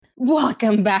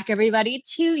Welcome back, everybody,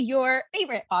 to your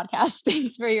favorite podcast.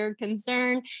 Thanks for your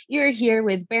concern. You're here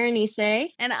with Berenice.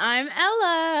 And I'm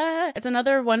Ella. It's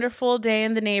another wonderful day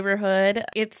in the neighborhood.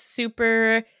 It's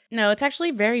actually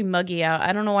very muggy out.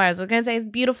 I don't know why. I was going to say it's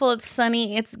beautiful, it's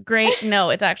sunny, it's great. No,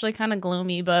 it's actually kind of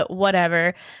gloomy, but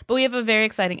whatever. But we have a very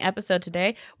exciting episode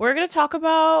today. We're going to talk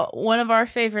about one of our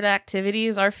favorite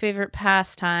activities, our favorite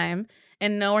pastime.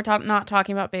 And no, we're not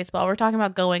talking about baseball. We're talking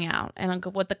about going out and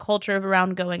what the culture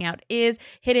around going out is,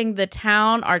 hitting the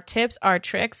town, our tips, our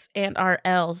tricks, and our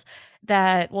L's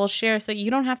that we'll share so you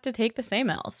don't have to take the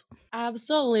same L's.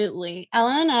 Absolutely.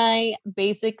 Ella and I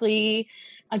basically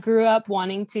grew up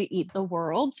wanting to eat the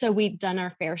world. So we've done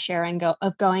our fair share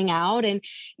of going out. And,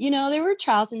 there were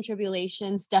trials and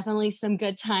tribulations, definitely some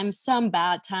good times, some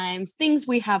bad times, things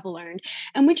we have learned.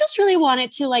 And we just really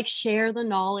wanted to share the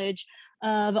knowledge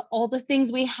of all the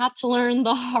things we had to learn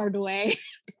the hard way.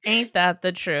 Ain't that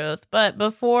the truth? But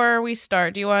before we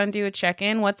start, do you want to do a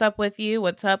check-in? What's up with you?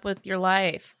 What's up with your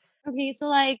life? Okay,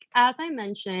 so as I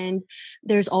mentioned,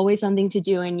 there's always something to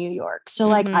do in New York. So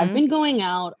I've been going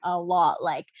out a lot.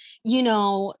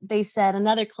 They said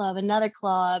another club.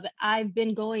 I've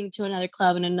been going to another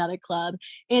club and another club.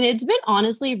 And it's been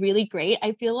honestly really great.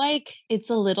 I feel like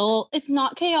it's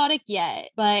not chaotic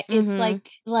yet, but it's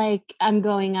like I'm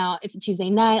going out. It's a Tuesday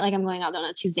night. I'm going out on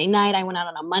a Tuesday night. I went out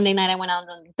on a Monday night. I went out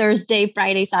on Thursday,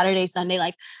 Friday, Saturday, Sunday.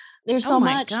 There's so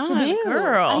much to do.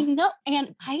 Girl. I know.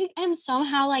 And I am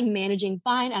somehow managing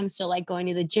fine. I'm still going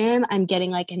to the gym. I'm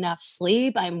getting enough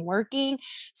sleep. I'm working.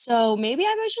 So maybe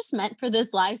I was just meant for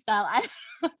this lifestyle. I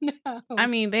don't know. I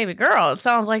mean, baby girl, it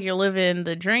sounds like you're living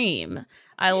the dream.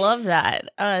 I love that.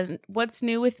 What's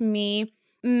new with me?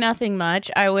 Nothing much.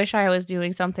 I wish I was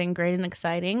doing something great and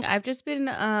exciting. I've just been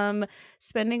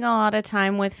spending a lot of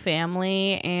time with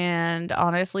family and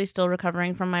honestly still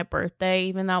recovering from my birthday,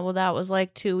 even though that was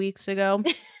 2 weeks ago.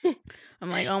 I'm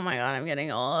like, oh my God, I'm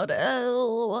getting old.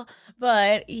 Oh.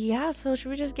 But yeah, so should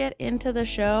we just get into the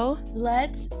show?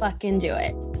 Let's fucking do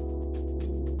it.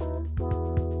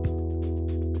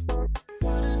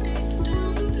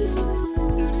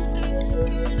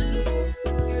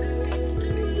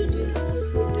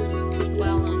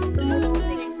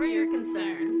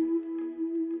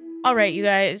 All right, you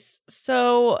guys.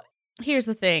 So here's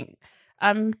the thing.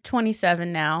 I'm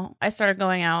 27 now. I started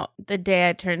going out the day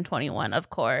I turned 21,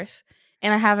 of course.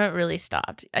 And I haven't really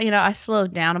stopped. I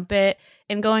slowed down a bit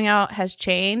and going out has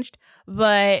changed.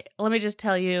 But let me just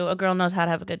tell you, a girl knows how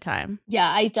to have a good time.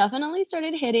 Yeah, I definitely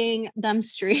started hitting them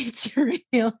streets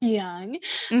real young.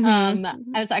 I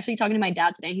was actually talking to my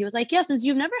dad today. He was like, yeah, since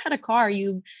you've never had a car,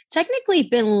 you've technically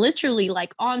been literally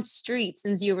on streets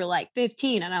since you were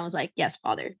 15. And I was like, yes,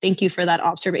 father, thank you for that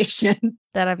observation.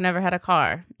 That I've never had a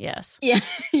car. Yes. Yeah,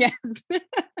 yes.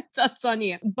 That's on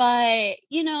you. But,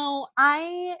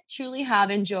 I truly have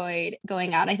enjoyed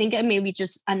going out. I think I may be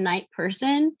just a night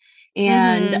person.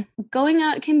 And going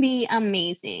out can be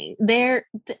amazing.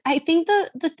 I think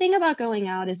the thing about going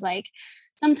out is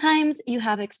sometimes you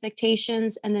have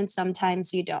expectations and then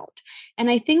sometimes you don't. And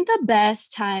I think the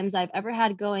best times I've ever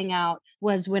had going out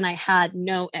was when I had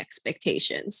no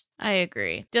expectations. I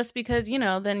agree. Just because,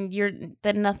 then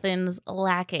nothing's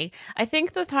lacking. I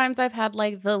think the times I've had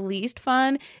the least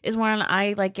fun is when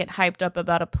I get hyped up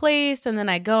about a place and then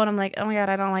I go and I'm like, oh my God,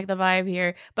 I don't like the vibe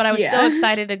here. But I was so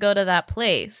excited to go to that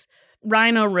place.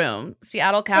 Rhino Room,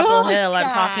 Seattle Capitol Hill. I'm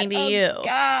talking to you.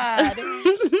 God.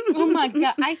 Oh my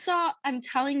God. I'm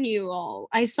telling you all,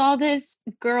 I saw this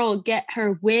girl get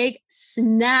her wig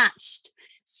snatched.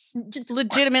 Just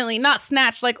legitimately not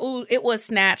snatched. It was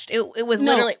snatched. It was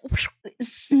literally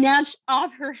snatched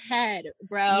off her head,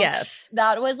 bro. Yes.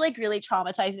 That was really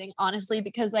traumatizing, honestly,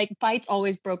 because fights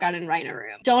always broke out in Rhino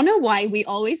Room. Don't know why we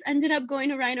always ended up going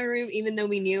to Rhino Room, even though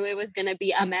we knew it was going to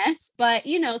be a mess. But,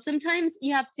 sometimes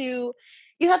you have to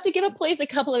give a place a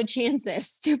couple of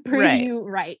chances to prove you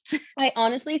right. I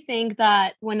honestly think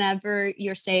that whenever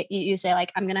you say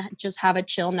I'm going to just have a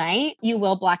chill night, you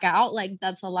will black out.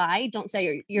 That's a lie. Don't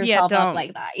say yourself up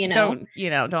like that,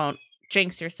 Don't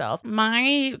jinx yourself.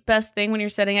 My best thing when you're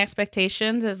setting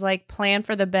expectations is plan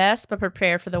for the best, but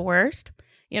prepare for the worst.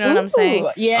 You know what I'm saying?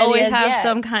 Yeah, always have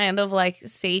some kind of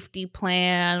safety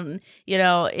plan,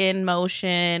 in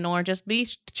motion, or just be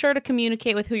sure to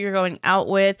communicate with who you're going out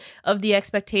with of the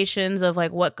expectations of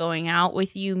what going out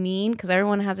with you mean, because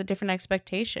everyone has a different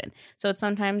expectation. So it's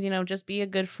sometimes, just be a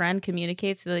good friend,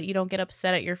 communicate so that you don't get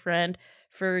upset at your friend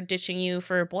for ditching you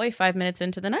for a boy 5 minutes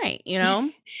into the night, you know?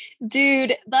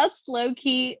 Dude, that's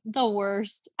low-key the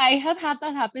worst. I have had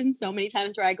that happen so many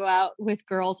times where I go out with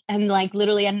girls and like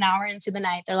literally an hour into the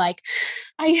night, they're like,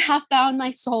 I have found my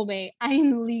soulmate. I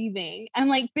am leaving. I'm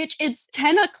like, bitch, it's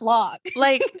 10 o'clock.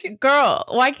 Like, girl,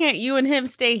 why can't you and him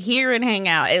stay here and hang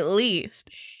out at least?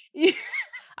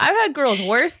 I've had girls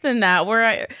worse than that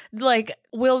where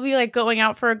we'll be like going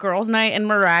out for a girls' night and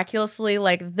miraculously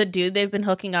like the dude they've been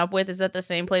hooking up with is at the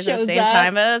same place at the same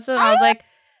time as us. And I was like,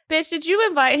 bitch, did you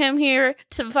invite him here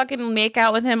to fucking make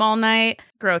out with him all night?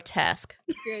 Grotesque.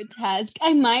 Grotesque.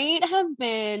 I might have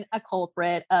been a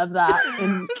culprit of that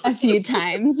in a few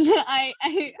times. I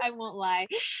won't lie.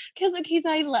 Because, okay, so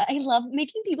I love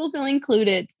making people feel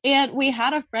included. And we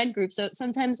had a friend group. So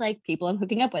sometimes like people I'm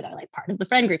hooking up with are like part of the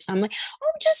friend group. So I'm like,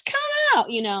 oh, just come out,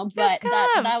 you know. But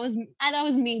that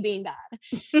was me being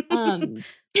bad.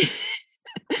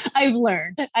 I've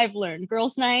learned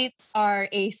girls' nights are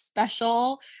a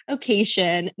special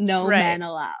occasion, no men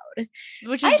allowed.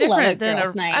 Which is different than a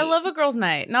girls' night. I love a girls'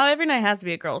 night. Not every night has to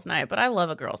be a girls' night, but I love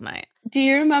a girls' night. Do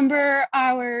you remember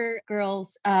our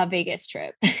girls' Vegas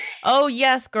trip? Oh,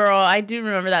 yes, girl. I do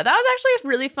remember that. That was actually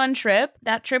a really fun trip.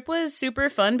 That trip was super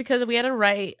fun because we had a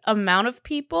right amount of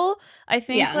people. I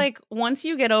think like once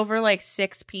you get over like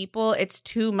 6 people, it's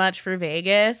too much for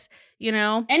Vegas, you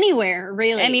know? Anywhere,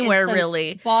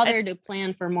 really. Bother to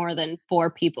plan for more than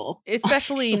 4 people.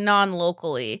 Especially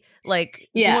non-locally. Like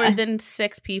more than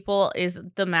 6 people is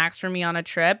the max for me on a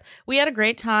trip. We had a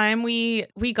great time. We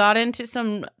got into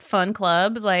some fun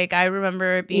clubs. Like I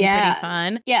remember it being pretty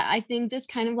fun. Yeah, I think this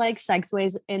kind of like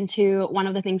segues into one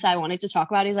of the things I wanted to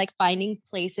talk about is like finding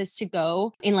places to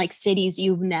go in like cities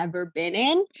you've never been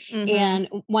in. Mm-hmm.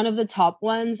 And one of the top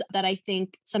ones that I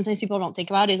think sometimes people don't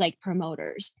think about is like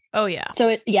promoters. Oh, yeah.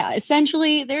 So,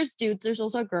 essentially there's dudes, there's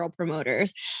also girl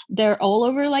promoters. They're all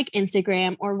over like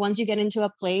Instagram, or once you get into a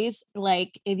place,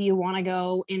 like if you want to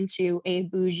go into a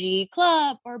bougie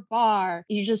club or bar,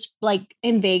 you just like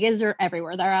in Vegas or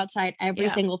everywhere. They're outside every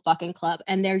single fucking club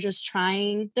and they're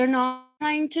not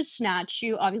trying to snatch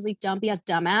you. Obviously, don't be a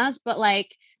dumbass, but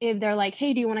like, if they're like,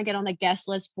 hey, do you want to get on the guest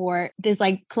list for this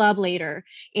like club later?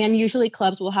 And usually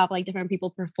clubs will have like different people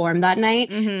perform that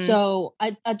night. Mm-hmm. So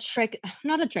a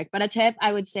tip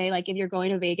I would say, like if you're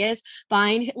going to Vegas,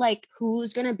 find like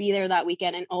who's going to be there that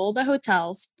weekend in all the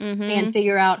hotels and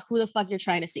figure out who the fuck you're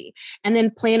trying to see and then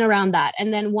plan around that.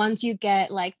 And then once you get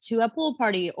like to a pool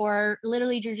party or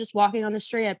literally you're just walking on the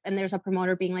strip and there's a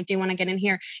promoter being like, do you want to get in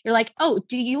here? You're like, oh,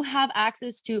 do you have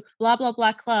access to blah, blah,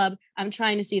 blah club? I'm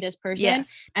trying to see this person.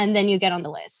 Yes. And then you get on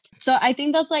the list. So I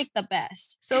think that's like the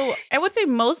best. So I would say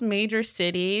most major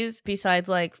cities, besides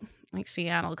like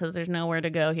Seattle, because there's nowhere to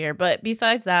go here. But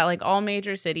besides that, like all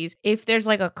major cities, if there's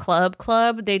like a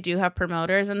club, they do have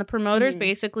promoters. And the promoters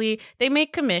basically, they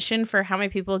make commission for how many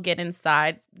people get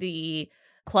inside the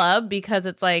club because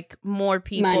it's like more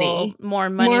people, more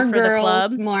money for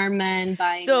girls, the club, more men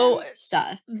buying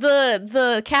stuff.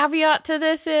 The caveat to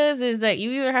this is that you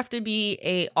either have to be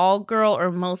a all girl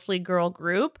or mostly girl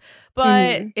group,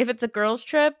 but if it's a girls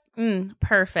trip,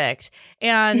 perfect.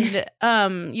 And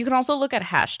you can also look at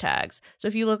hashtags. So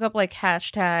if you look up like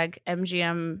hashtag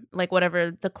MGM, like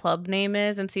whatever the club name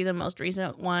is, and see the most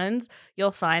recent ones,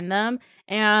 you'll find them.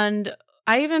 And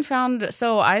I even found,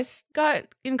 so I got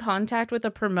in contact with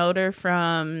a promoter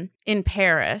in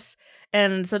Paris.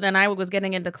 And so then I was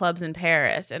getting into clubs in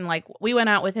Paris and like we went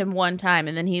out with him one time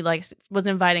and then he like was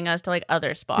inviting us to like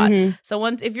other spots. So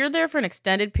if you're there for an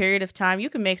extended period of time, you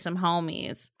can make some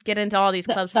homies, get into all these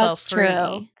clubs for free.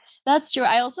 True. That's true.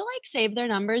 I also like save their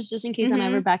numbers just in case I'm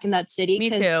ever back in that city.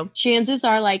 Me too. Chances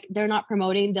are like they're not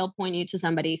promoting. They'll point you to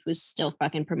somebody who's still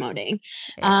fucking promoting.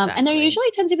 Exactly. And they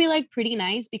usually tend to be like pretty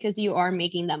nice because you are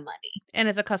making them money. And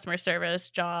it's a customer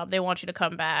service job. They want you to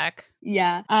come back.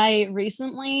 Yeah. I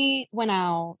recently went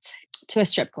out to a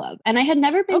strip club and I had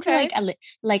never been to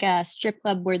like a strip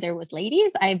club where there was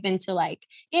ladies. I've been to like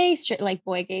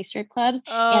boy gay strip clubs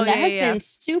and that has been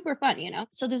super fun, you know?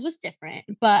 So this was different,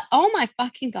 but oh my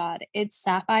fucking God, it's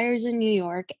Sapphires in New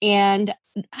York. And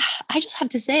I just have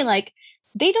to say like,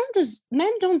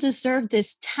 men don't deserve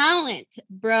this talent,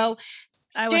 bro.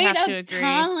 Straight up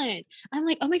talent. I'm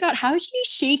like, oh my God, how is she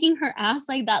shaking her ass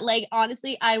like that? Like,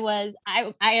 honestly, I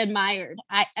admired.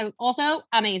 I also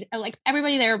amazing. Like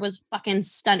everybody there was fucking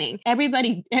stunning. Every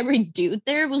dude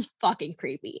there was fucking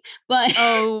creepy. But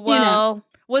oh well. You know,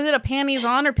 was it a panties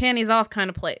on or panties off kind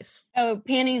of place? Oh,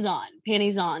 panties on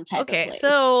type of place. Okay,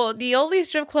 so the only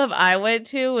strip club I went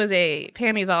to was a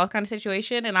panties off kind of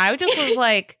situation, and I just was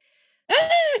like,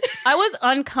 I was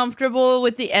uncomfortable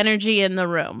with the energy in the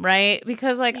room, right?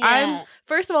 Because like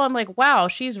first of all, I'm like, wow,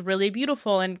 she's really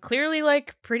beautiful and clearly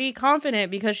like pretty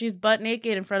confident because she's butt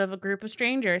naked in front of a group of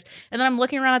strangers. And then I'm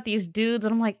looking around at these dudes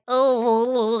and I'm like,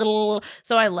 oh,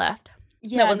 so I left.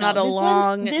 Yeah, that was not a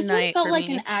long this night one felt for like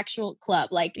me. an actual club.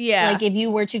 Like, Yeah. like if you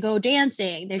were to go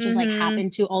dancing, there just like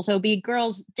happened to also be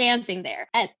girls dancing there.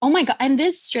 And oh my God. And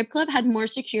this strip club had more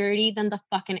security than the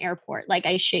fucking airport. Like,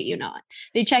 I shit you not.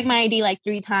 They checked my ID like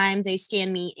 3 times. They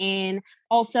scanned me in.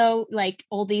 Also, like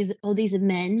all these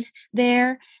men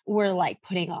there were like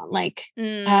putting on. Like,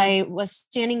 I was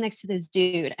standing next to this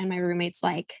dude and my roommate's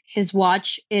like, his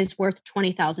watch is worth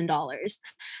 $20,000.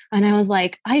 And I was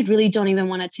like, I really don't even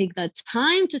want to take the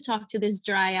time to talk to this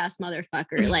dry ass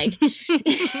motherfucker. Like,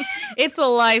 it's a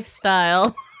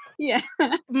lifestyle. Yeah.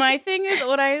 My thing is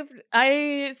what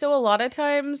so a lot of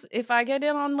times if I get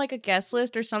in on like a guest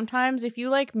list or sometimes if you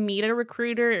like meet a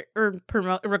recruiter or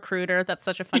recruiter, that's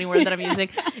such a funny word that I'm using.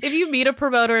 If you meet a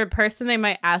promoter in person, they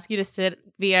might ask you to sit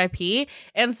VIP.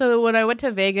 And so when I went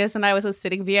to Vegas and I was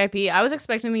sitting VIP, I was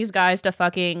expecting these guys to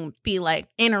fucking be like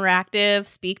interactive,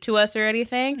 speak to us or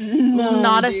anything. No,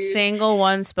 not a single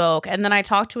one spoke. And then I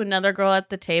talked to another girl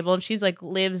at the table and she's like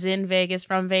lives in Vegas,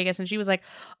 from Vegas, and she was like,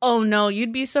 oh no,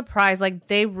 you'd be surprised. Like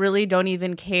they really don't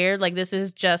even care. Like this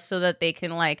is just so that they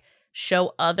can like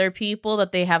show other people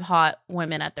that they have hot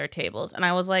women at their tables. And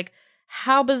I was like,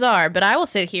 how bizarre, but I will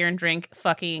sit here and drink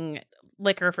fucking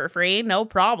liquor for free. No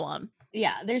problem.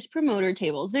 Yeah, there's promoter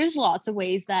tables. There's lots of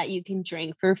ways that you can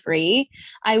drink for free.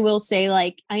 I will say,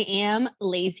 like, I am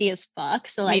lazy as fuck.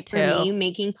 So, like, for me,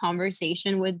 making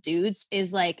conversation with dudes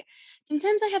is like,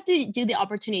 sometimes I have to do the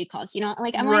opportunity cost, you know?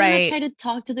 Like, am I going to try to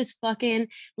talk to this fucking,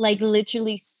 like,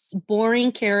 literally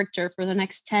boring character for the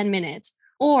next 10 minutes?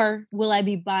 Or will I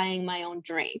be buying my own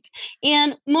drink?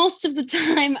 And most of the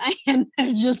time, I end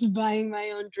up just buying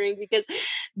my own drink because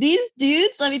these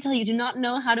dudes, let me tell you, do not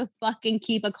know how to fucking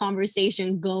keep a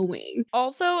conversation going.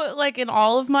 Also, like in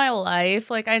all of my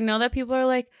life, like I know that people are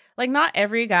like not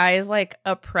every guy is like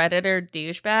a predator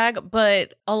douchebag,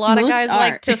 but a lot of guys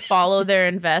like to follow their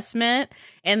investment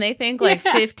and they think like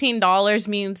 $15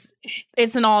 means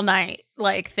it's an all night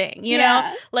like thing, you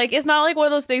know? Like it's not like one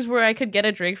of those things where I could get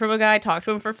a drink from a guy, talk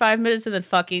to him for 5 minutes and then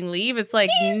fucking leave. It's like,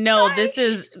 this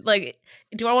is like,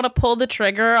 do I want to pull the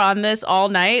trigger on this all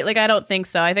night? Like, I don't think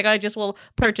so. I think I just will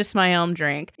purchase my own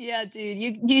drink. Yeah,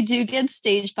 dude, you do get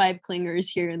stage 5 clingers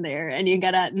here and there, and you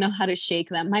gotta know how to shake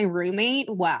them. My roommate,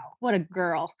 wow, what a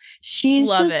girl. She's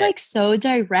like so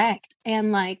direct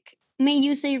and like, may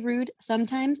you say rude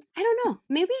sometimes? I don't know.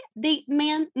 Maybe they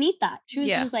need that. She was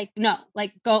just like, no,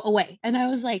 like go away. And I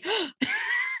was like,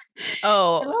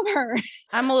 oh, I love her.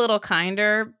 I'm a little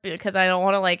kinder because I don't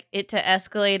want to like it to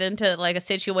escalate into like a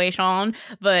situation.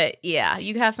 But yeah,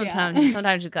 you have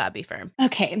sometimes you gotta be firm.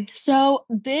 Okay, so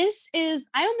this is,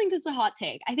 I don't think this is a hot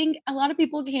take. I think a lot of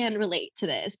people can relate to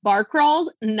this. Bar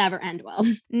crawls never end well.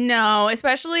 No,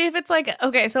 especially if it's like,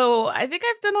 okay, so I think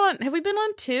have we been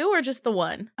on 2 or just the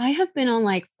one? I have been on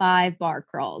like 5 bar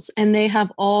crawls and they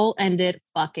have all ended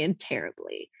fucking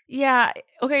terribly. Yeah.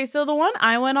 Okay. So the one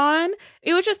I went on,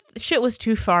 it was just shit was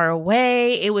too far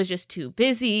away. It was just too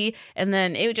busy. And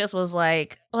then it just was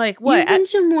like what? You've been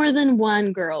to more than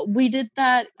one, girl. We did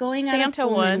that going Santa out of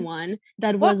Pullman one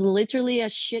that was literally a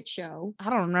shit show. I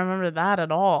don't remember that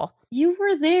at all. You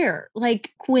were there.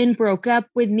 Like Quinn broke up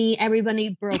with me.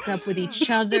 Everybody broke up with each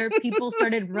other. People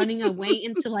started running away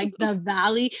into like the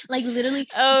valley, like literally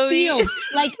fields,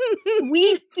 like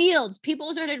wheat fields.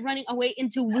 People started running away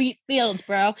into wheat fields,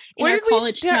 bro. In our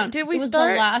college town. Did we it was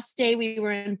start? The last day we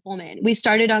were in Pullman. We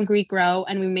started on Greek Row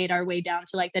and we made our way down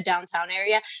to like the downtown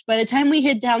area. By the time we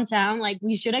hit downtown, like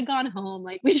we should have gone home.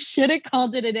 Like we should have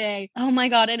called it a day. Oh my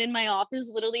God. And in my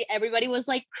office, literally everybody was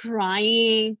like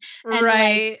crying. And,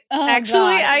 right. Like, actually,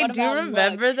 God, I do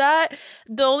remember that.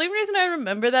 The only reason I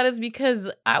remember that is because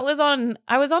I was on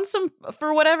some,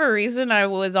 for whatever reason, I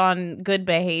was on good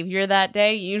behavior that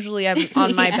day. Usually I'm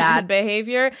on my bad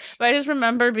behavior. But I just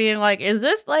remember being like, is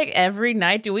this like every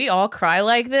night? Do we all cry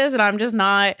like this? And I'm just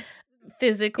not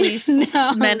physically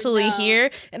mentally here,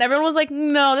 and everyone was like,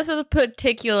 no, this is a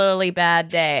particularly bad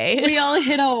day. We all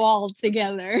hit a wall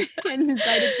together and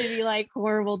decided to be like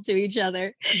horrible to each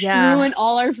other. Yeah, ruin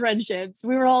all our friendships.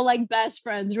 We were all like best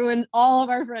friends, ruined all of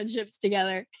our friendships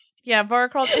together. Yeah, bar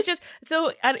crawls. It's just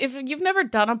so if you've never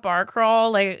done a bar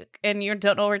crawl, like, and you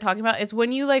don't know what we're talking about, it's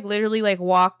when you like literally like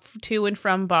walk to and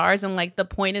from bars, and like the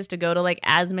point is to go to like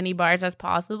as many bars as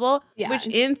possible. Yeah. Which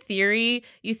in theory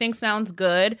you think sounds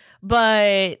good,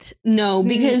 but no,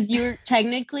 because you're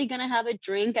technically gonna have a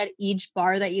drink at each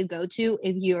bar that you go to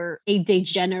if you're a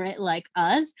degenerate like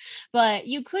us. But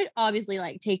you could obviously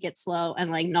like take it slow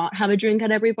and like not have a drink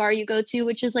at every bar you go to,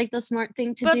 which is like the smart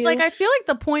thing to do. But like I feel like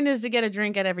the point is to get a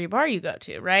drink at every bar you go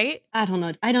to, right? I don't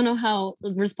know. I don't know how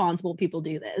responsible people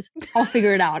do this. I'll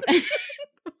figure it out.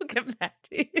 We'll get back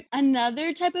to you.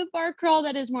 Another type of bar crawl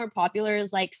that is more popular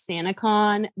is like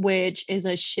SantaCon, which is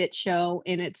a shit show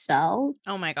in itself.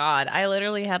 Oh my God. I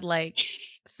literally had like,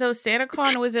 so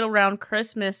SantaCon was around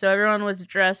Christmas, so everyone was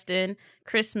dressed in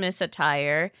Christmas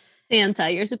attire.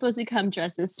 Santa, you're supposed to come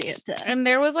dressed as Santa. And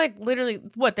there was like literally,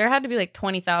 there had to be like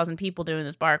 20,000 people doing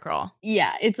this bar crawl.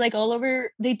 Yeah, it's like all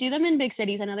over. They do them in big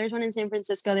cities. I know there's one in San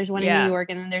Francisco, there's one in New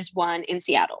York, and then there's one in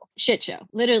Seattle. Shit show.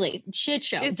 Literally, shit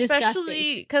show. Especially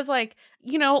disgusting. Because like,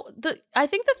 you know, I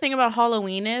think the thing about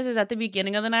Halloween is at the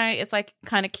beginning of the night, it's like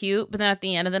kind of cute. But then at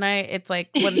the end of the night, it's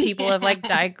like when people have like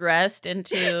digressed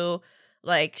into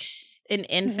like an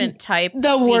infant type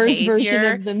the worst behavior. Version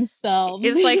of themselves.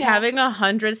 It's like having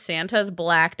 100 Santas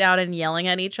blacked out and yelling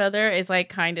at each other is like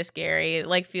kind of scary. It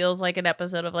like feels like an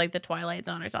episode of like the Twilight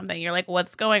Zone or something. You're like,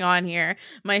 what's going on here?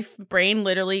 My brain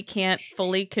literally can't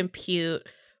fully compute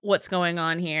what's going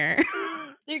on here.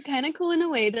 They're kind of cool in a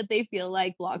way that they feel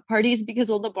like block parties because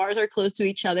all the bars are close to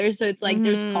each other. So it's like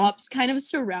there's cops kind of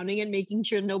surrounding and making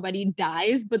sure nobody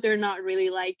dies, but they're not really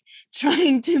like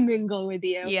trying to mingle with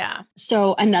you. Yeah.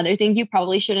 So another thing you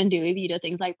probably shouldn't do if you do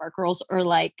things like bar crawls or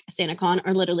like SantaCon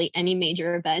or literally any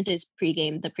major event is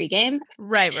pregame the pregame.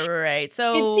 Right.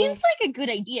 So it seems like a good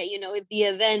idea. You know, if the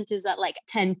event is at like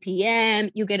 10 p.m.,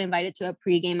 you get invited to a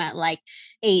pregame at like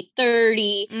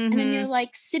 8:30 and then you're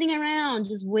like sitting around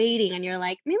just waiting and you're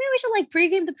like, maybe we should like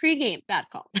pregame the pregame. Bad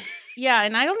call. Yeah,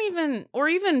 and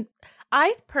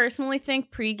I personally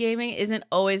think pre-gaming isn't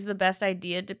always the best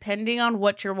idea depending on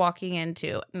what you're walking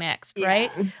into next, right?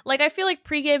 Like I feel like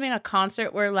pre-gaming a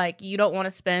concert where like you don't want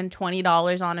to spend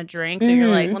 $20 on a drink, so you're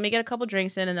like, let me get a couple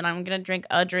drinks in and then I'm going to drink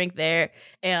a drink there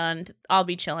and I'll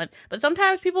be chilling. But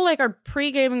sometimes people like are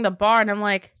pre-gaming the bar and I'm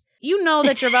like, you know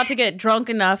that you're about to get drunk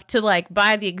enough to like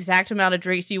buy the exact amount of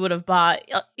drinks you would have bought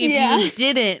if you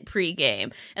didn't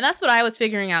pregame. And that's what I was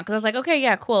figuring out because I was like, okay,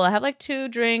 yeah, cool. I have like 2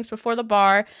 drinks before the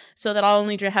bar so that I'll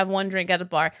only have 1 drink at the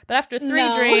bar. But after 3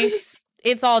 drinks,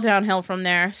 it's all downhill from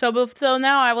there. So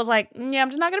now I was like, yeah,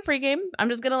 I'm just not going to pregame. I'm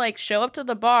just going to like show up to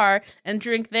the bar and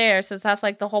drink there since that's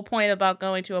like the whole point about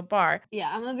going to a bar.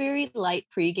 Yeah, I'm a very light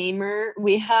pre-gamer.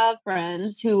 We have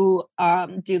friends who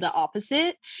do the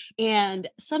opposite and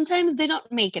sometimes they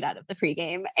don't make it out of the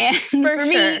pregame. And for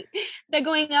me, the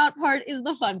going out part is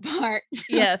the fun part.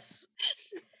 So. Yes.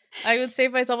 I would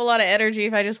save myself a lot of energy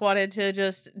if I just wanted to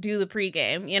just do the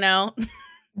pregame, you know?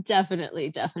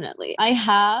 Definitely. I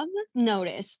have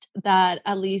noticed that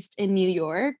at least in New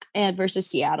York and versus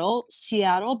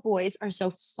Seattle boys are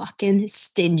so fucking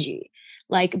stingy.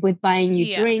 Like with buying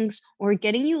you drinks or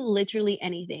getting you literally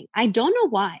anything. I don't know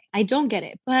why. I don't get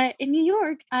it. But in New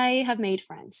York, I have made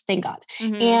friends, thank God.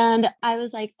 And I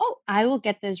was like, oh, I will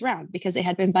get this round because they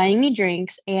had been buying me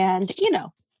drinks and, you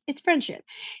know, it's friendship.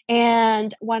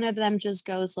 And one of them just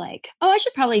goes like, oh, I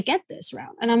should probably get this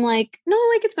round. And I'm like, no,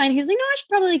 like, it's fine. He was like, no, I should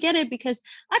probably get it because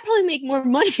I probably make more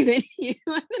money than you.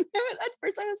 And at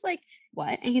first I was like,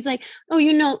 what? And he's like, oh,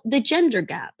 you know, the gender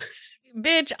gap.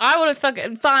 Bitch, I would have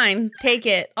fucking, fine, take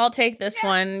it. I'll take this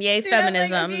one. Yay,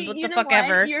 feminism. Like, what the fuck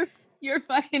ever. You're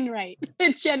fucking right.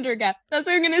 The gender gap. That's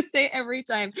what I'm going to say every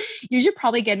time. You should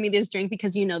probably get me this drink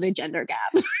because you know the gender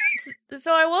gap.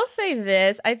 So I will say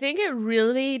this. I think it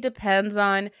really depends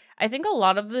on, I think a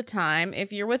lot of the time,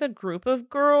 if you're with a group of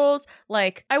girls,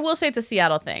 like, I will say it's a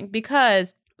Seattle thing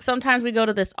because sometimes we go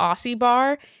to this Aussie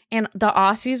bar and the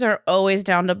Aussies are always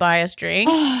down to buy us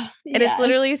drinks. And it's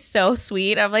literally so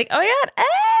sweet. I'm like, oh yeah,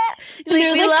 like,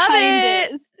 we love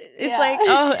it. It's like,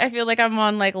 oh, I feel like I'm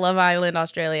on like Love Island,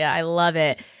 Australia. I love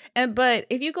it. But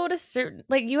if you go to certain,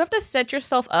 like, you have to set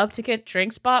yourself up to get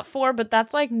drink spot for, but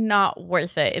that's like not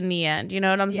worth it in the end. You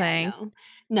know what I'm saying?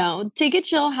 No, take it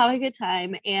chill, have a good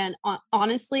time. And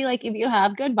honestly, like if you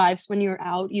have good vibes when you're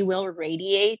out, you will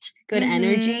radiate good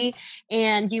energy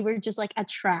and you will just like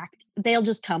they'll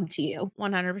just come to you.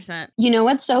 100%. You know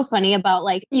what's so funny about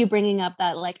like you bringing up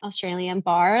that like Australian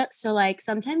bar? So like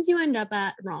sometimes you end up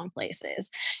at wrong places.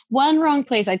 One wrong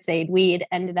place I'd say we'd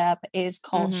ended up is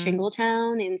called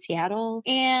Shingletown in Seattle.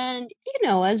 And you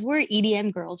know, as we're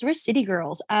EDM girls, we're city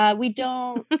girls. We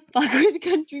don't fuck with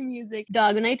country music.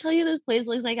 Dog, when I tell you this place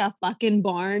looks like a fucking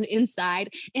barn inside.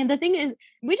 And the thing is,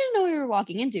 we didn't know what we were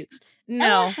walking into. No.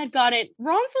 Ella had gotten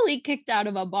wrongfully kicked out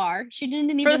of a bar. She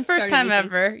didn't even for the first time anything.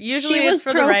 ever. Usually it's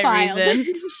for profiled. The right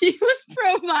reason. She was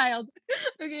profiled.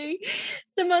 Okay.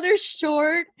 Some other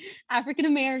short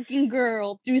African-American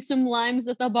girl threw some limes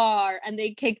at the bar and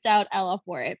they kicked out Ella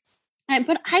for it.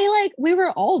 But we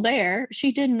were all there.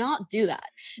 She did not do that.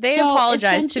 They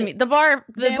apologized to me. The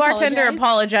bartender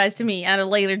apologized to me at a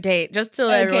later date, just so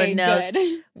everyone knows.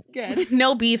 Good.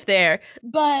 No beef there.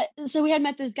 But so we had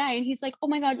met this guy and he's like, oh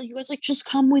my God, he was like, just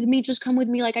come with me.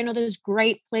 Like, I know this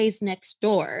great place next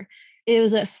door. It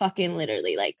was a fucking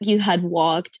literally like you had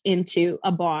walked into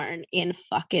a barn in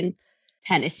fucking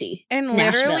Tennessee. And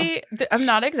literally, I'm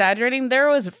not exaggerating, there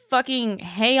was fucking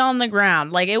hay on the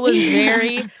ground. Like, it was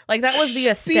very, like, that was the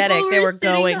aesthetic they were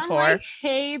going for. Like,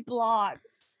 hay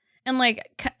blocks. And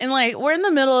we're in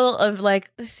the middle of a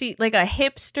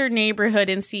hipster neighborhood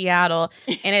in Seattle,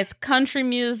 and it's country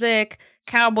music,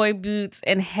 cowboy boots,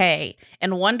 and hay,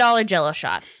 and $1 Jello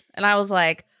shots. And I was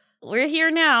like, we're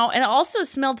here now. And it also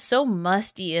smelled so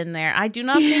musty in there. I do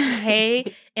not think hay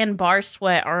and bar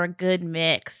sweat are a good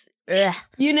mix. Ugh.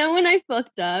 You know, when I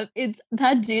fucked up, it's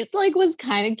that dude like was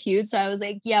kind of cute. So I was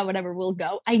like, yeah, whatever, we'll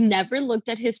go. I never looked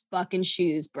at his fucking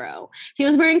shoes, bro. He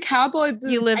was wearing cowboy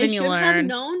boots. You live and you learn. I should have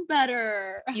known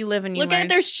better. You live and you Look learn. at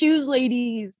their shoes,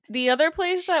 ladies. The other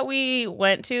place that we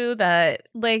went to that,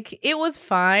 like, it was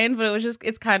fine, but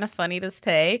it's kind of funny to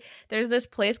stay. There's this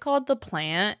place called The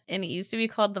Plant, and it used to be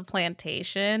called The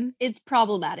Plantation. It's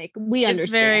problematic. We understand.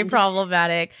 It's very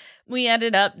problematic. We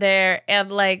ended up there, and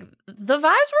like the vibes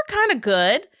were kind of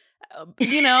good,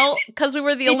 you know, because we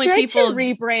were the only people. They tried to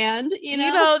rebrand, you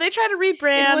know. They tried to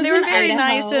rebrand. They were very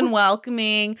nice and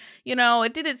welcoming. You know,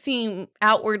 it didn't seem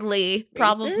outwardly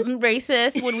probably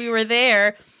racist when we were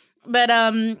there, but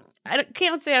I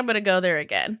can't say I'm gonna go there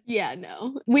again. Yeah,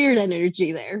 no. Weird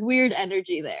energy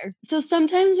there. So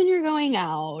sometimes when you're going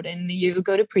out and you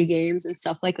go to pre-games and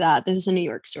stuff like that, this is a New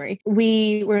York story.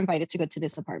 We were invited to go to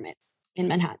this apartment in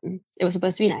Manhattan. It was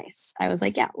supposed to be nice. I was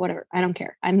like, yeah, whatever. I don't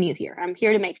care. I'm new here. I'm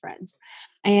here to make friends.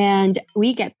 And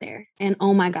we get there and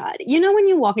oh my God, you know, when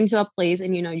you walk into a place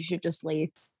and you know, you should just leave.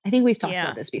 I think we've talked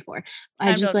about this before.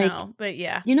 I just don't know, but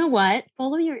yeah. You know what?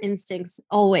 Follow your instincts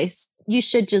always. You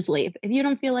should just leave. If you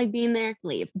don't feel like being there,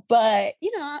 leave. But,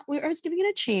 you know, I was giving it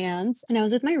a chance and I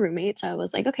was with my roommate. So I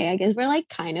was like, okay, I guess we're like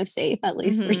kind of safe. At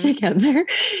least we're together.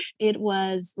 It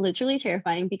was literally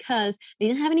terrifying because they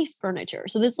didn't have any furniture.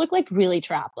 So this looked like really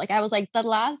trapped. Like I was like, the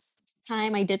last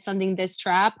time I did something this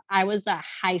trap, I was a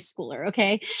high schooler.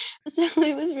 Okay. So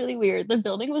it was really weird. The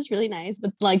building was really nice,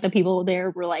 but like the people there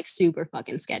were like super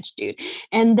fucking sketch, dude.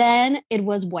 And then it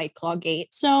was White Claw Gate.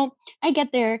 So I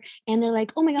get there and they're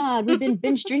like, oh my God, we've been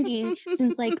binge drinking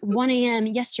since like 1 a.m.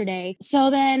 yesterday. So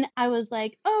then I was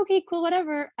like, oh, okay, cool,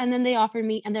 whatever. And then they offered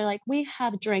me and they're like, we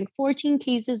have drank 14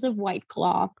 cases of White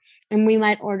Claw and we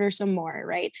might order some more.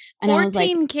 Right. And 14 I was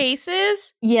like,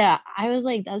 cases? Yeah. I was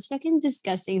like, that's fucking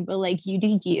disgusting. But like, you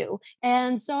do you.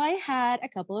 And so I had a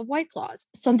couple of White Claws.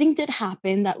 Something did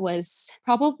happen that was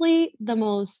probably the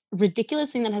most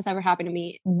ridiculous thing that has ever happened to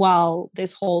me while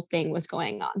this whole thing was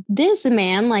going on. This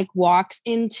man like walks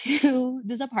into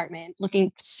this apartment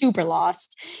looking super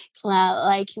lost.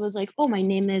 Like he was like, oh, my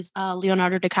name is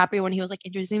Leonardo DiCaprio. When he was like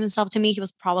introducing himself to me, he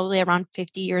was probably around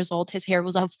 50 years old. His hair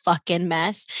was a fucking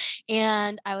mess.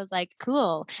 And I was like,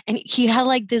 cool. And he had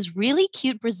like this really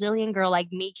cute Brazilian girl like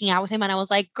making out with him. And I was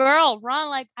like, girl, run.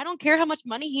 Like, I don't care how much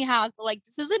money he has, but like,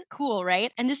 this isn't cool,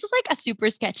 right? And this is like a super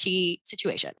sketchy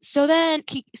situation. So then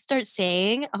he starts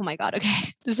saying, oh my God,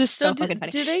 okay, this is so fucking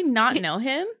funny. Do they not know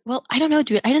him? Well, I don't know,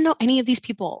 dude. I didn't know any of these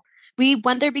people. We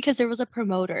went there because there was a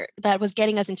promoter that was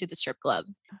getting us into the strip club.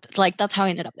 Like, that's how I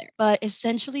ended up there. But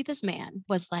essentially, this man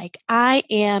was like, I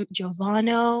am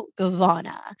Giovanni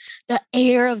Gabbana, the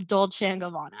heir of Dolce &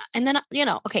 Gabbana. And then, you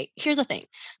know, okay, here's the thing.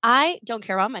 I don't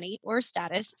care about money or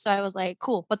status. So I was like,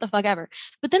 cool, what the fuck ever.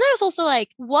 But then I was also like,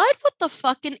 what would the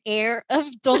fucking heir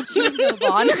of Dolce &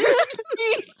 Gabbana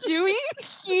be doing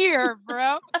here,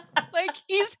 bro? Like,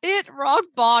 he's hit rock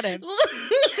bottom.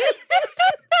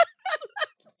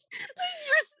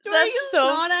 Your story is so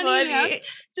not funny. Adding up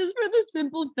just for the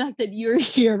simple fact that you're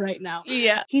here right now.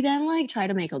 Yeah. He then like tried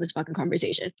to make all this fucking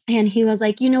conversation. And he was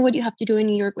like, you know what you have to do in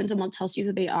New York when someone tells you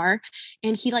who they are?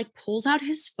 And he like pulls out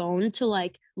his phone to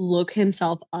like look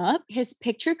himself up. His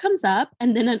picture comes up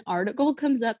and then an article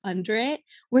comes up under it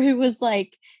where he was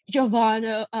like,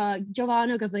 Giovanni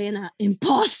Gabbana,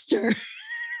 imposter.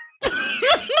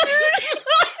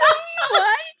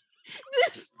 What?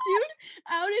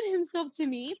 outed himself to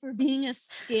me for being a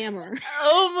scammer.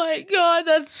 Oh my God,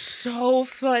 that's so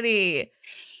funny.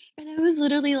 And I was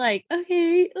literally like,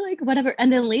 okay, like whatever.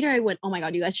 And then later I went, oh my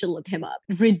God, you guys should look him up.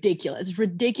 Ridiculous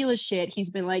shit. He's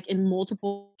been like in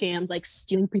multiple scams, like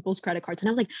stealing people's credit cards. And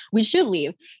I was like, we should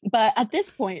leave. But at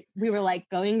this point, we were like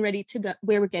getting ready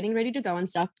to go and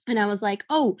stuff. And I was like,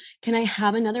 oh, can I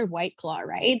have another White Claw,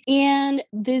 right? And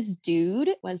this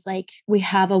dude was like, we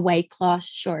have a White Claw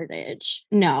shortage.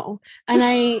 No. And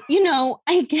I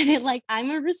get it. Like,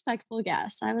 I'm a respectful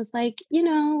guest. I was like,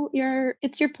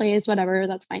 it's your place, whatever.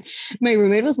 That's fine. My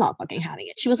roommate was not fucking having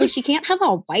it. She was like, she can't have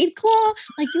a White Claw.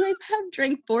 Like, you guys have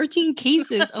drank 14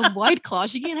 cases of White Claw.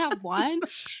 She can't have one.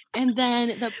 And then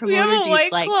the promoter we have a dude's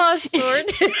White like, Claw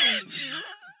shortage.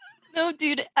 no,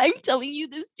 dude, I'm telling you,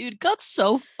 this dude got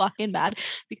so fucking bad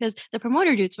because the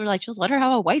promoter dudes were like, just let her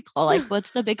have a White Claw. Like,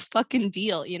 what's the big fucking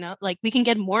deal? Like, we can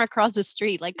get more across the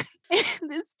street. Like,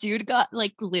 this dude got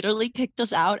like literally kicked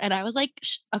us out. And I was like,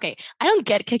 okay, I don't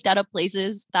get kicked out of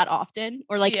places that often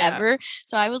or like ever.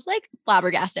 So I was like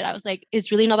flabbergasted. I was like,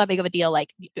 it's really not that big of a deal.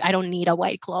 Like, I don't need a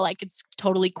White Claw. Like, it's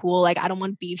totally cool. Like, I don't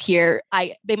want beef here.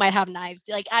 They might have knives.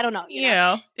 Like, I don't know. You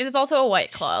know? It is also a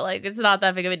White Claw. Like, it's not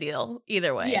that big of a deal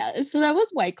either way. Yeah. So that was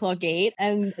White Claw Gate,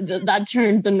 and that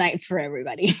turned the night for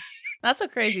everybody. That's a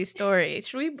crazy story.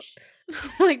 Should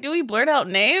we, do we blurt out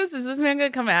names? Is this man gonna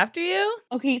come after you?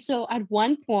 Okay, so at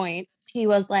one point, he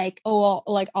was like, oh,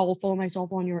 I'll follow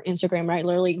myself on your Instagram, right?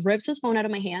 Literally rips his phone out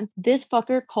of my hand. This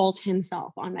fucker calls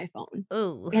himself on my phone.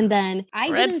 Ooh. And then I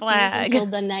didn't see it until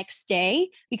flag. the next day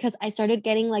because I started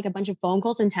getting like a bunch of phone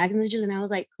calls and text messages. And I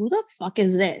was like, who the fuck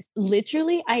is this?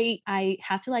 Literally, I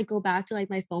have to like go back to like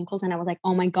my phone calls. And I was like,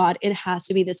 oh my God, it has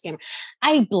to be this scammer.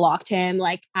 I blocked him.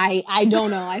 Like, I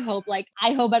don't know. I hope I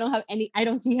don't have I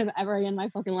don't see him ever again in my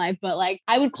fucking life. But like,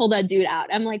 I would call that dude out.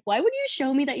 I'm like, why would you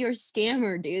show me that you're a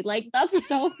scammer, dude? Like, that's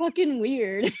so fucking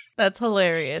weird. That's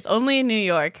hilarious. Only in New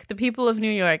York. The people of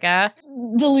New York,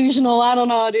 Delusional. I don't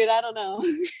know, dude. I don't know.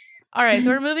 All right,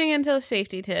 so we're moving into the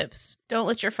safety tips. Don't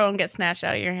let your phone get snatched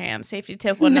out of your hand. Safety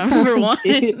tip number one.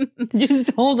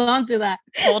 Just hold on to that.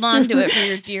 Hold on to it for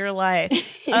your dear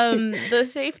life. The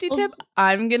safety tip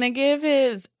I'm going to give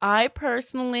is I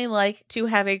personally like to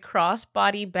have a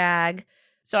crossbody bag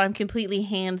so I'm completely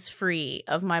hands-free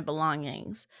of my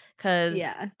belongings. Because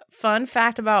fun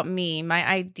fact about me,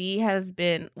 my ID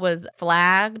was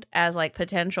flagged as like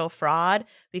potential fraud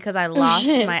because I lost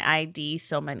my ID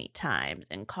so many times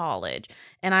in college.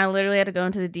 And I literally had to go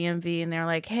into the DMV and they're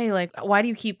like, hey, like, why do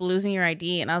you keep losing your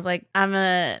ID? And I was like, I'm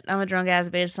a drunk ass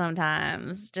bitch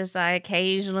sometimes. Just I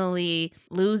occasionally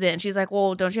lose it. And she's like,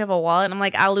 well, don't you have a wallet? And I'm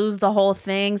like, I lose the whole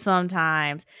thing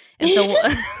sometimes. And so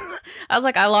I was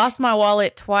like, I lost my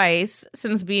wallet twice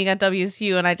since being at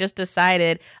WSU. And I just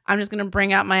decided I'm just going to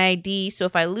bring out my ID. So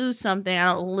if I lose something,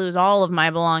 I don't lose all of my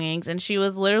belongings. And she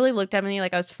was literally looked at me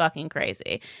like I was fucking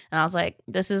crazy. And I was like,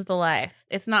 this is the life.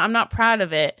 I'm not proud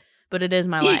of it, but it is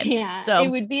my life. Yeah. So it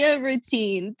would be a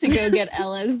routine to go get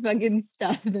Ella's fucking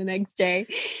stuff the next day.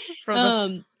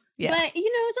 Yeah. But,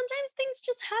 sometimes things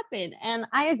just happen. And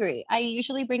I agree. I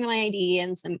usually bring my ID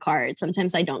and some cards.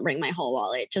 Sometimes I don't bring my whole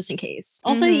wallet just in case.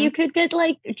 Also, you could get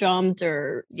like jumped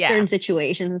or certain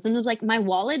situations. And sometimes like my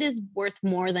wallet is worth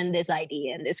more than this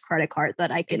ID and this credit card that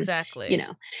I can,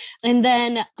 And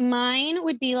then mine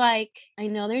would be like, I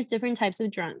know there's different types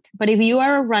of drunk, but if you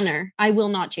are a runner, I will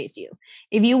not chase you.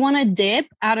 If you want to dip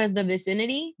out of the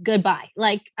vicinity, goodbye.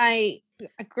 Like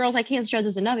girls, I can't stress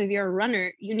this enough. If you're a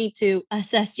runner, you need to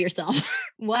assess yourself.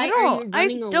 Why are you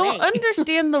running away? I don't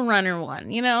understand the runner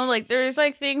one. Like there's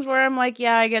like things where I'm like,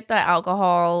 yeah, I get that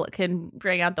alcohol can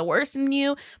bring out the worst in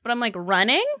you, but I'm like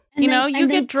running. You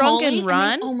get drunk and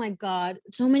run. Oh my God.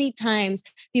 So many times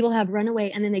people have run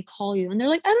away and then they call you and they're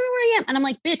like, I don't know where I am. And I'm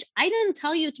like, bitch, I didn't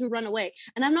tell you to run away.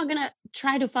 And I'm not going to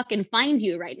try to fucking find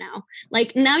you right now.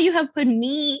 Like now you have put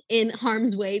me in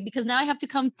harm's way because now I have to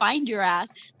come find your ass.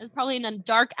 That's probably in a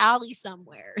dark alley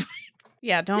somewhere.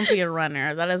 Yeah, don't be a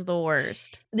runner. That is the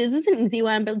worst. This is an easy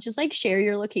one, but just like share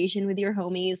your location with your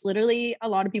homies. Literally, a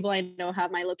lot of people I know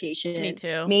have my location. Me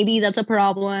too. Maybe that's a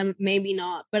problem, maybe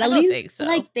not. But at least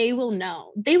like they will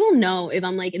know. They will know if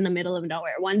I'm like in the middle of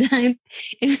nowhere. One time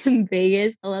in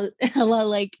Vegas, Ella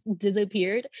like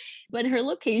disappeared, but her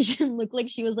location looked like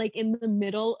she was like in the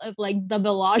middle of like the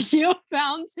Bellagio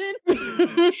fountain.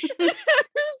 I was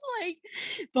like,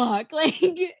 fuck, like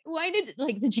why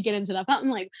did she get into that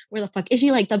fountain? Like, where the fuck is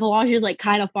she? Like the Bellagio is like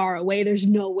kind of far away. There's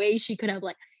no way she could have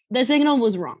like the signal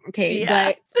was wrong. Okay.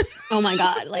 Yeah. But oh my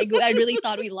God, like I really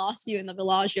thought we lost you in the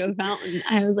Bellagio fountain.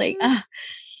 I was like,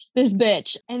 this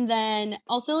bitch. And then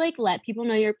also like let people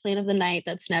know your plan of the night.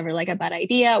 That's never like a bad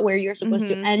idea, where you're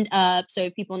supposed to end up. So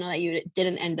if people know that you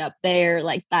didn't end up there,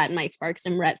 like that might spark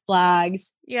some red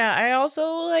flags. Yeah, I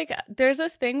also like there's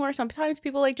this thing where sometimes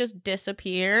people like just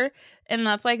disappear, and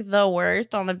that's like the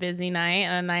worst on a busy night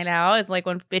and a night out. It's like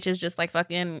when bitches just like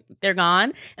fucking they're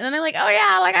gone, and then they're like, "Oh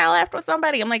yeah, like I left with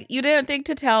somebody." I'm like, "You didn't think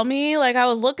to tell me? Like I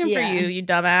was looking for you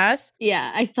dumbass."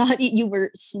 Yeah, I thought you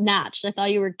were snatched. I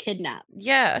thought you were kidnapped.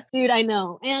 Yeah. Dude, I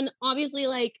know. And obviously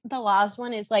like the last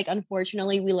one is like,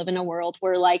 unfortunately we live in a world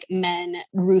where like men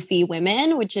roofie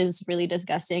women, which is really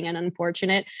disgusting and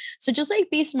unfortunate. So just like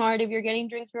be smart. If you're getting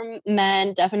drinks from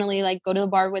men, definitely like go to the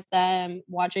bar with them,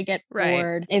 watch it get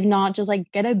poured. If not, just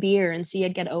like get a beer and see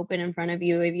it get open in front of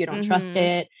you if you don't trust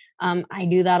it. I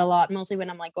do that a lot, mostly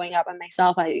when I'm like going out by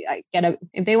myself. I get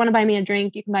if they want to buy me a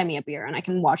drink, you can buy me a beer and I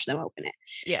can watch them open it.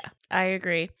 Yeah, I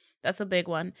agree. That's a big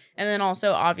one. And then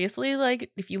also, obviously, like,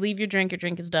 if you leave your drink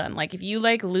is done. Like, if you,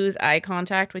 like, lose eye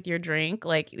contact with your drink,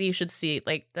 like, you should see,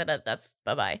 like, that's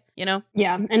bye-bye, you know?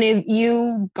 Yeah, and if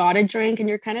you got a drink and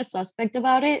you're kind of suspect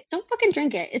about it, don't fucking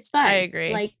drink it. It's fine. I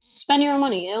agree. Like, spend your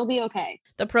money. It'll be okay.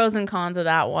 The pros and cons of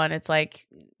that one, it's like,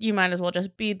 you might as well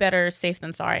just be better safe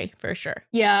than sorry, for sure.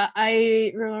 Yeah,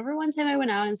 I remember one time I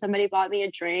went out and somebody bought me a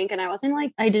drink and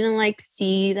I didn't like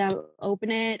see them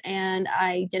open it, and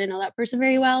I didn't know that person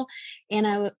very well.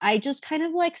 And I just kind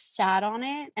of like sat on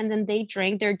it, and then they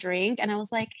drank their drink and I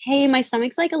was like, hey, my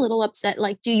stomach's like a little upset.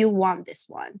 Like, do you want this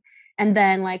one? And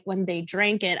then like when they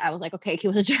drank it, I was like, okay, he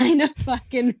was trying to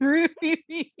fucking ruin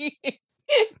me.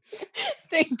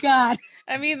 Thank God.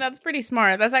 I mean, that's pretty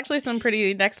smart. That's actually some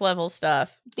pretty next level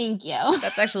stuff. Thank you.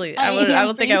 That's actually, I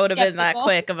don't think I would have been that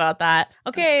quick about that.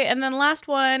 Okay, and then last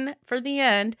one for the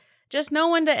end, just know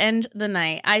when to end the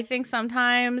night. I think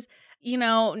sometimes, you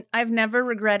know, I've never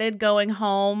regretted going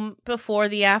home before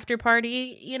the after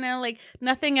party. You know, like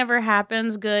nothing ever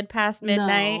happens good past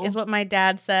midnight is what my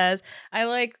dad says.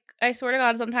 I swear to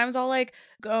God, sometimes I'll like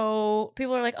go,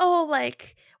 people are like, oh,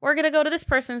 like we're going to go to this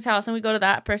person's house, and we go to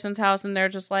that person's house, and they're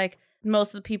just like,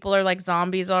 most of the people are like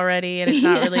zombies already, and it's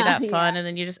not really that fun. And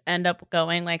then you just end up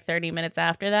going like 30 minutes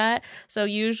after that. So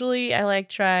usually I like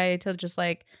try to just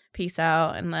like peace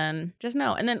out and then just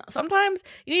know. And then sometimes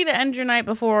you need to end your night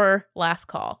before last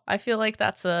call. I feel like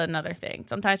that's another thing.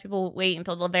 Sometimes people wait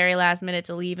until the very last minute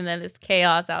to leave, and then it's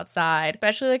chaos outside.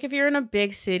 Especially like if you're in a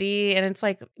big city and it's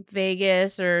like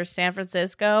Vegas or San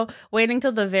Francisco, waiting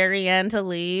till the very end to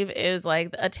leave is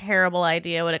like a terrible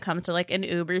idea when it comes to like an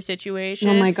Uber situation.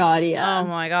 Oh my God, yeah. Oh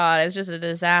my God, it's just a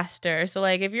disaster. So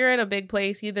like if you're at a big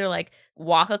place, either like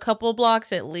walk a couple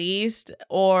blocks at least,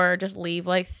 or just leave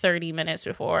like 30 minutes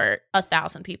before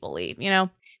 1,000 people leave, you know?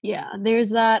 Yeah,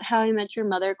 there's that How I Met Your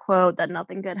Mother quote that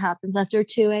nothing good happens after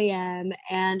 2 a.m.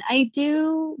 And I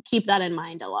do keep that in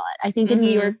mind a lot. I think in New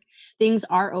York, things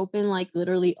are open like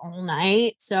literally all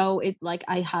night. So it like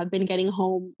I have been getting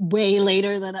home way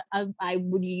later than I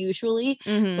would usually.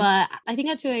 But I think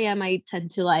at 2 a.m. I tend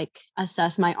to like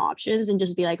assess my options and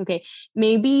just be like, okay,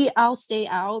 maybe I'll stay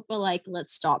out, but like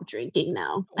let's stop drinking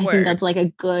now. I think that's like a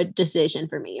good decision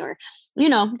for me. Or, you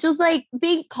know, just like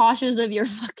be cautious of your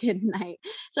fucking night.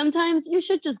 Sometimes you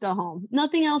should just go home.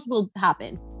 Nothing else will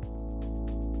happen.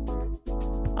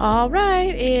 All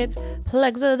right, it's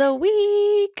plugs of the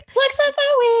week. Plugs of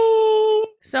the week.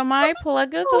 So my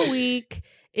plug of the week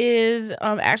is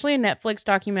actually a Netflix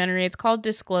documentary. It's called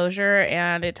Disclosure,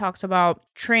 and it talks about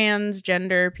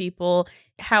transgender people,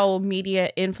 how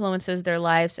media influences their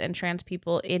lives, and trans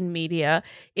people in media.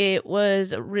 It's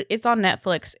on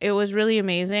Netflix. It was really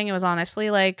amazing. It was honestly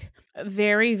like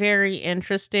very, very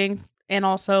interesting, and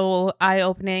also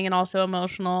eye-opening, and also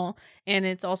emotional, and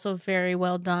it's also very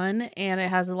well done, and it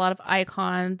has a lot of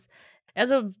icons. As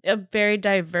a very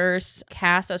diverse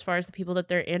cast as far as the people that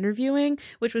they're interviewing,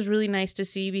 which was really nice to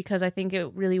see because I think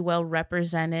it really well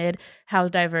represented how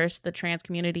diverse the trans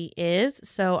community is.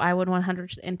 So I would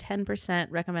 110%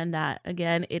 recommend that.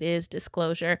 Again, it is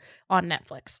Disclosure on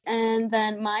Netflix. And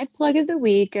then my plug of the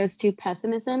week goes to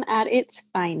Pessimism at its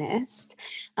Finest.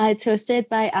 It's hosted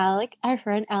by our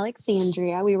friend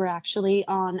Alexandria. We were actually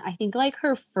on, I think, like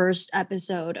her first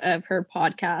episode of her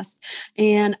podcast.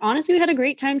 And honestly, we had a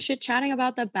great time chit-chatting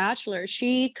about The Bachelor.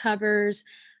 She covers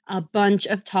a bunch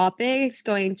of topics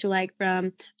going to like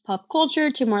from pop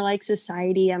culture to more like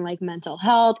society and like mental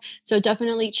health. So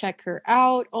definitely check her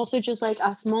out. Also, just like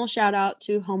a small shout out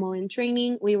to Homo in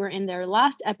Training. We were in their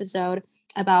last episode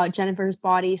about Jennifer's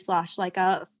body / like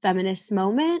a feminist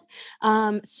moment.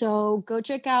 So go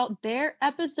check out their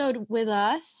episode with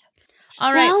us.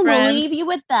 All right, friends. We'll leave you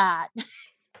with that.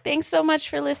 Thanks so much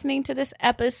for listening to this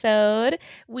episode.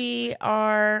 We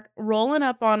are rolling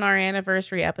up on our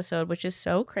anniversary episode, which is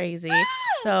so crazy.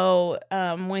 So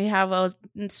we have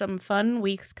some fun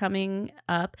weeks coming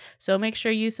up. So make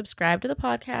sure you subscribe to the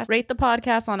podcast, rate the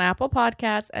podcast on Apple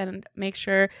Podcasts, and make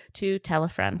sure to tell a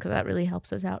friend because that really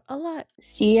helps us out a lot.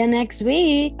 See you next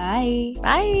week. Bye.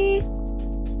 Bye.